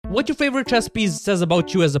What your favorite chess piece says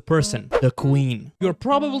about you as a person? The queen. You're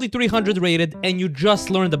probably 300 rated and you just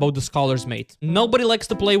learned about the scholar's mate. Nobody likes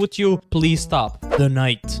to play with you, please stop. The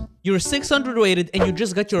knight. You're 600 rated and you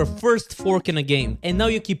just got your first fork in a game, and now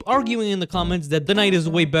you keep arguing in the comments that the knight is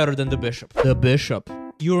way better than the bishop. The bishop.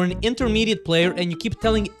 You're an intermediate player and you keep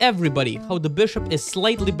telling everybody how the bishop is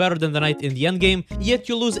slightly better than the knight in the endgame, yet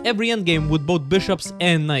you lose every endgame with both bishops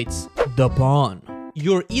and knights. The pawn.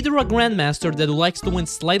 You're either a grandmaster that likes to win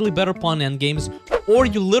slightly better pawn endgames, or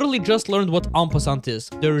you literally just learned what en passant is.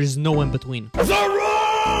 There is no in between.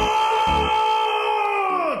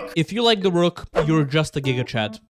 If you like the rook, you're just a Giga Chad.